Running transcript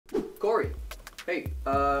Cory, hey,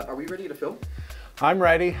 are we ready to film? I'm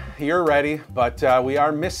ready, you're ready, but we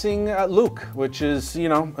are missing Luke, which is, you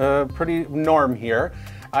know, a pretty norm here.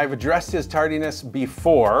 I've addressed his tardiness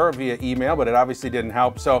before via email, but it obviously didn't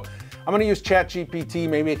help. So I'm gonna use ChatGPT.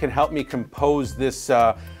 Maybe it can help me compose this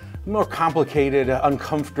more complicated,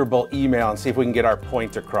 uncomfortable email and see if we can get our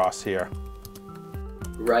point across here.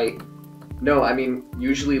 Right. No, I mean,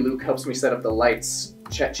 usually Luke helps me set up the lights.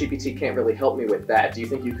 ChatGPT can't really help me with that. Do you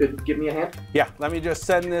think you could give me a hand? Yeah, let me just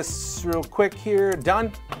send this real quick here.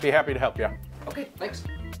 Done. Be happy to help you. Okay, thanks.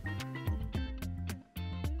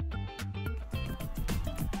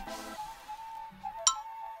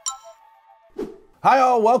 Hi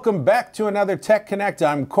all, welcome back to another Tech Connect.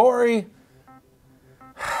 I'm Cory.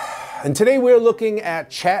 And today we're looking at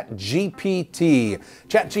ChatGPT.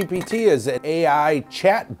 ChatGPT is an AI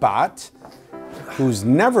chatbot who's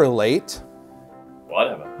never late.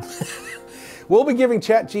 Whatever. We'll be giving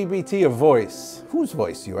ChatGPT a voice. Whose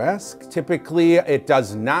voice, you ask? Typically, it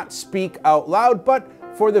does not speak out loud, but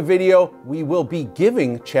for the video, we will be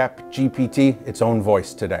giving ChatGPT its own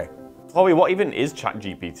voice today. Cory, what even is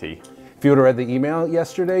ChatGPT? If you would have read the email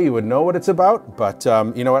yesterday, you would know what it's about, but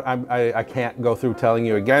you know what, I can't go through telling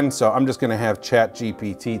you again, so I'm just gonna have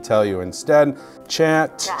ChatGPT tell you instead.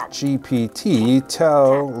 ChatGPT,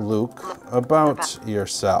 tell Luke about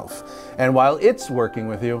yourself. And while it's working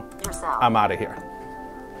with you, I'm out of here.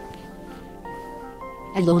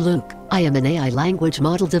 Hello Luke, I am an AI language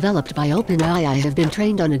model developed by OpenAI. I have been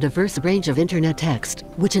trained on a diverse range of internet text,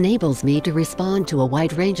 which enables me to respond to a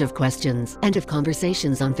wide range of questions and have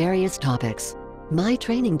conversations on various topics. My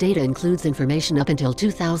training data includes information up until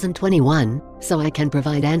 2021, so I can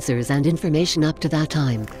provide answers and information up to that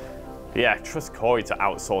time. Yeah, trust Cory to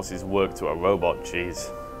outsource his work to a robot,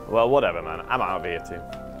 jeez. Well, whatever man, I'm out of here too.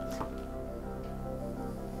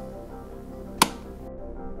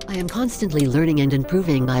 I am constantly learning and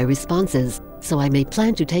improving my responses, so I may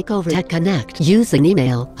plan to take over Tech Connect using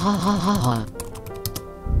email. Ha ha ha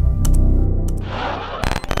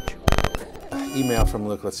ha. Email from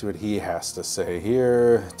Luke, let's see what he has to say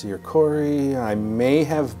here. Dear Cory, I may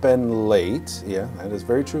have been late. Yeah, that is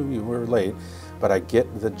very true, you were late, but I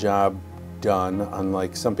get the job done,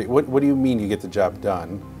 unlike some people. What do you mean you get the job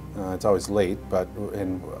done? It's always late, but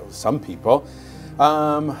in some people.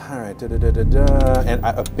 All right, and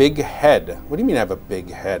a big head. What do you mean I have a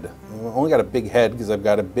big head? I've only got a big head because I've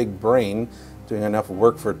got a big brain doing enough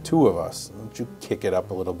work for two of us. Don't you kick it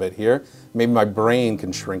up a little bit here? Maybe my brain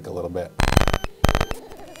can shrink a little bit.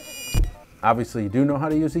 Obviously, you do know how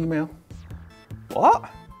to use email. What?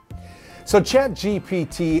 So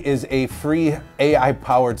ChatGPT is a free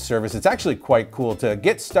AI-powered service. It's actually quite cool. To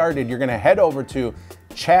get started, you're gonna head over to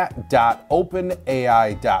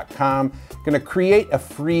chat.openai.com. Gonna create a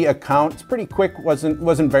free account. It's pretty quick,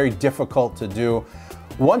 wasn't very difficult to do.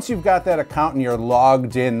 Once you've got that account and you're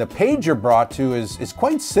logged in, the page you're brought to is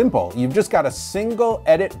quite simple. You've just got a single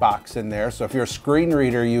edit box in there. So if you're a screen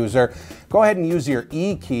reader user, go ahead and use your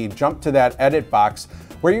E key, jump to that edit box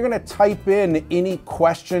where you're gonna type in any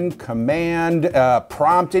question, command,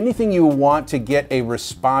 prompt, anything you want to get a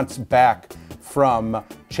response back from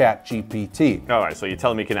ChatGPT. All right, so you're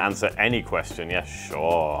telling me you can answer any question? Yeah,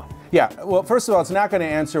 sure. Yeah, well, first of all, it's not going to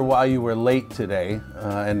answer why you were late today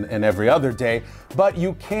and every other day, but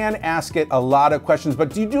you can ask it a lot of questions.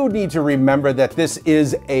 But you do need to remember that this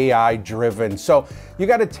is AI driven. So you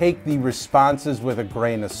got to take the responses with a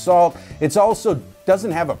grain of salt. It's also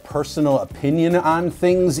doesn't have a personal opinion on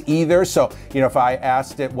things either. So, you know, if I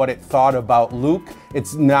asked it what it thought about Luke,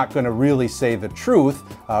 it's not going to really say the truth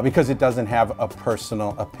because it doesn't have a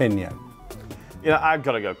personal opinion. You know, I've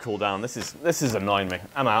got to go cool down. This is annoying me.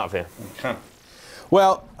 I'm out of here. Okay.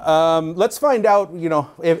 Well, let's find out, you know,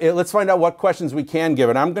 let's find out what questions we can give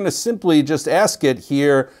it. I'm going to simply just ask it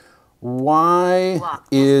here, why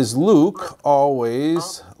is Luke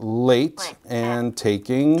always late and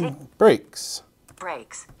taking breaks?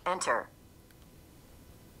 Breaks. Enter.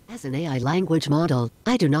 As an AI language model,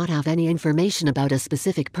 I do not have any information about a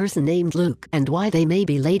specific person named Luke and why they may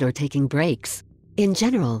be late or taking breaks. In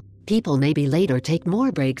general, people may be late or take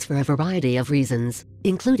more breaks for a variety of reasons,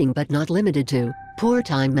 including but not limited to poor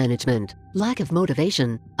time management, lack of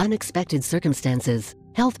motivation, unexpected circumstances,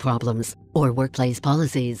 health problems, or workplace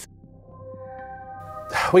policies.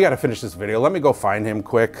 We got to finish this video. Let me go find him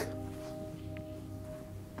quick.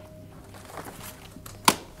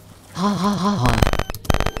 Ha ha ha ha.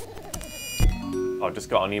 I just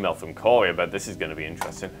got an email from Cory, but this is going to be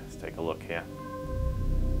interesting. Let's take a look here.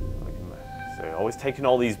 So always taking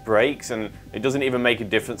all these breaks, and it doesn't even make a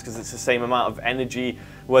difference because it's the same amount of energy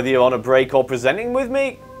whether you're on a break or presenting with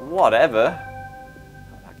me. Whatever.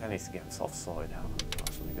 That needs to get himself sorted out.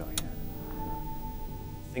 Let me go here.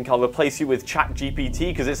 I think I'll replace you with ChatGPT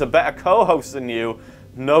because it's a better co-host than you.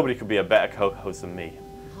 Nobody could be a better co-host than me.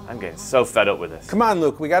 I'm getting so fed up with this. Come on,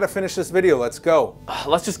 Luke, we gotta finish this video. Let's go.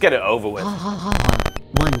 Let's just get it over with. Ha ha ha ha.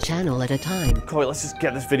 One channel at a time. Cory, let's just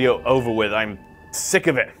get this video over with. I'm sick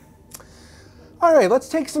of it. All right, let's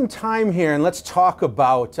take some time here and let's talk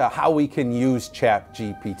about how we can use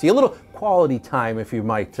ChatGPT. A little quality time if you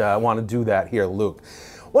might want to do that here, Luke.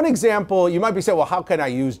 One example, you might be saying, well, how can I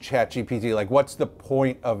use ChatGPT? Like, what's the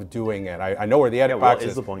point of doing it? I know where the edit box is. What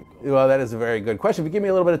is the point? Well, that is a very good question. If you give me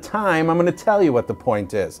a little bit of time, I'm going to tell you what the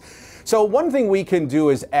point is. So one thing we can do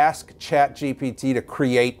is ask ChatGPT to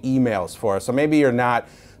create emails for us. So maybe you're not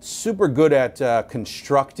super good at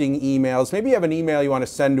constructing emails. Maybe you have an email you want to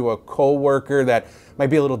send to a coworker that might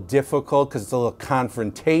be a little difficult because it's a little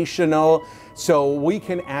confrontational. So we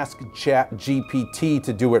can ask ChatGPT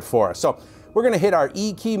to do it for us. So we're going to hit our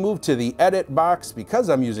E key, move to the edit box because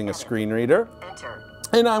I'm using a screen reader. Enter.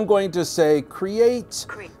 And I'm going to say create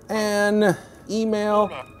an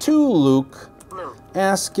email to Luke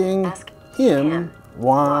asking him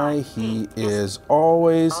why he is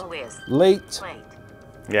always late.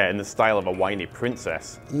 Yeah, in the style of a whiny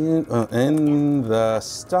princess. In the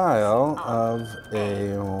style of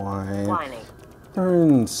a whiny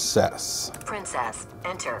princess. Princess.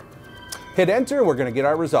 Enter. Hit enter, we're going to get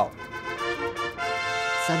our result.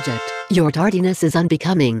 Subject: Your tardiness is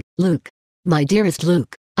unbecoming, Luke. My dearest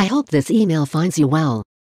Luke, I hope this email finds you well.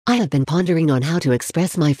 I have been pondering on how to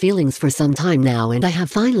express my feelings for some time now, and I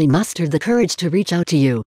have finally mustered the courage to reach out to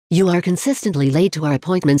you. You are consistently late to our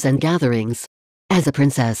appointments and gatherings. As a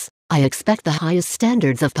princess, I expect the highest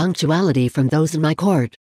standards of punctuality from those in my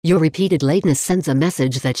court. Your repeated lateness sends a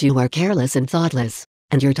message that you are careless and thoughtless,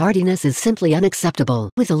 and your tardiness is simply unacceptable.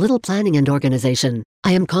 With a little planning and organization,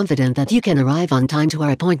 I am confident that you can arrive on time to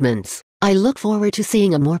our appointments. I look forward to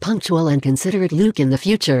seeing a more punctual and considerate Luke in the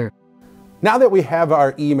future. Now that we have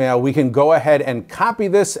our email, we can go ahead and copy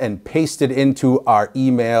this and paste it into our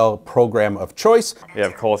email program of choice. Yeah,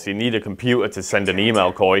 of course, you need a computer to send an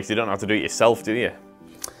email, Cory, so you don't have to do it yourself, do you?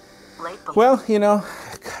 Well, you know,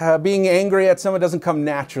 being angry at someone doesn't come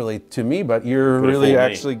naturally to me, but you're really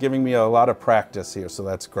actually giving me a lot of practice here, so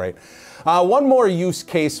that's great. One more use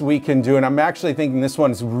case we can do, and I'm actually thinking this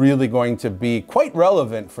one's really going to be quite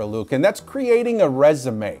relevant for Luke, and that's creating a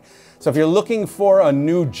resume. So if you're looking for a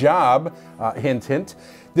new job, hint, hint,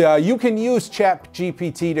 you can use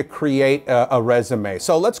ChatGPT to create a resume.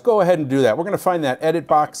 So let's go ahead and do that. We're going to find that edit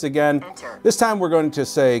box again. Enter. This time we're going to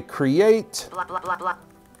say create blah, blah, blah, blah.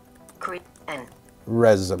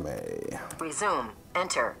 resume. Resume.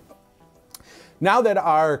 Enter. Now that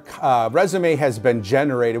our resume has been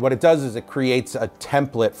generated, what it does is it creates a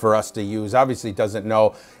template for us to use. Obviously, it doesn't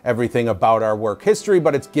know everything about our work history,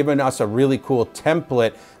 but it's given us a really cool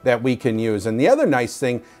template that we can use. And the other nice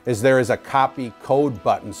thing is there is a copy code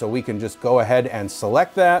button, so we can just go ahead and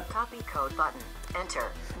select that. Copy code button.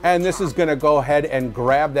 Enter. And this is going to go ahead and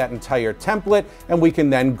grab that entire template, and we can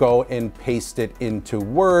then go and paste it into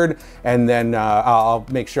Word, and then I'll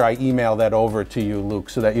make sure I email that over to you, Luke,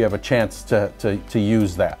 so that you have a chance to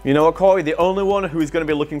use that. You know what, Cory? The only one who is going to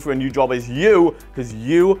be looking for a new job is you, because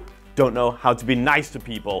you don't know how to be nice to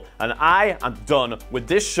people. And I am done with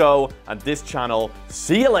this show and this channel.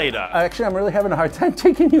 See you later. Actually, I'm really having a hard time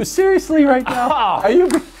taking you seriously right now. Are you?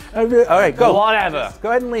 All right, go. Whatever. Go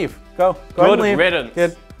ahead and leave. Go ahead and leave.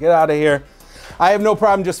 Riddance. Get out of here. I have no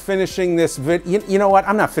problem just finishing this video. You know what?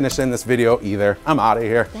 I'm not finishing this video either. I'm out of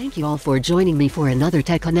here. Thank you all for joining me for another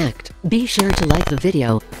Tech Connect. Be sure to like the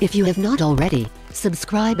video if you have not already.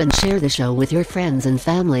 Subscribe and share the show with your friends and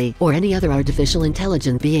family or any other artificial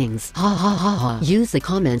intelligent beings. Ha ha ha ha. Use the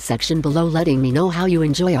comment section below letting me know how you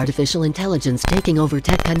enjoy artificial intelligence taking over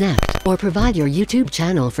Tech Connect, or provide your YouTube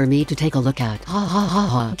channel for me to take a look at. Ha ha ha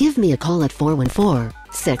ha. Give me a call at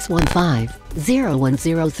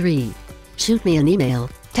 414-615-0103. Shoot me an email,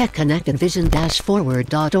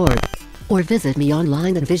 techconnect@vision-forward.org, or visit me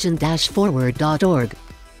online at vision-forward.org.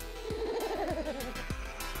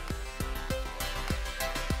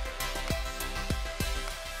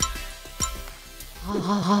 Ha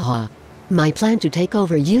ha ha ha. My plan to take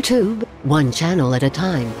over YouTube, one channel at a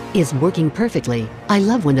time, is working perfectly. I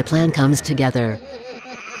love when a plan comes together.